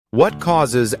What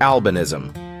causes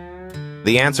albinism?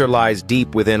 The answer lies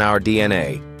deep within our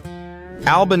DNA.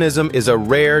 Albinism is a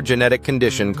rare genetic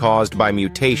condition caused by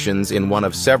mutations in one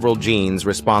of several genes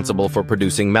responsible for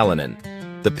producing melanin,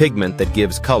 the pigment that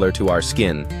gives color to our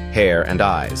skin, hair, and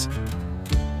eyes.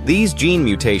 These gene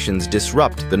mutations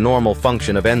disrupt the normal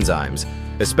function of enzymes,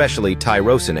 especially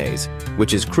tyrosinase,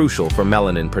 which is crucial for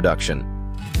melanin production.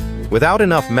 Without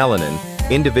enough melanin,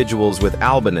 individuals with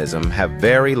albinism have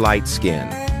very light skin,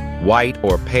 white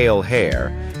or pale hair,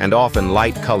 and often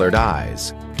light-colored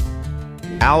eyes.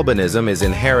 Albinism is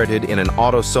inherited in an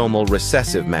autosomal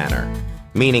recessive manner,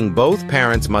 meaning both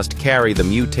parents must carry the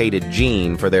mutated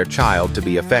gene for their child to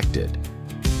be affected.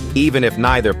 Even if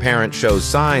neither parent shows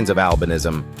signs of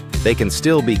albinism, they can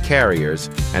still be carriers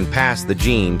and pass the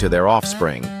gene to their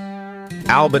offspring.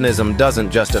 Albinism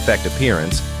doesn't just affect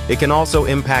appearance, it can also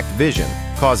impact vision,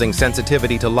 causing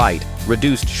sensitivity to light,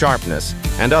 reduced sharpness,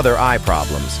 and other eye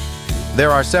problems.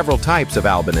 There are several types of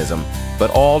albinism,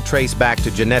 but all trace back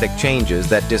to genetic changes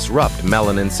that disrupt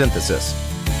melanin synthesis.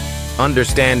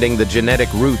 Understanding the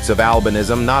genetic roots of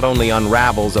albinism not only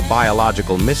unravels a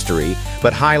biological mystery,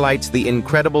 but highlights the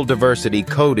incredible diversity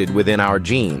coded within our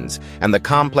genes and the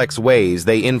complex ways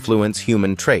they influence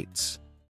human traits.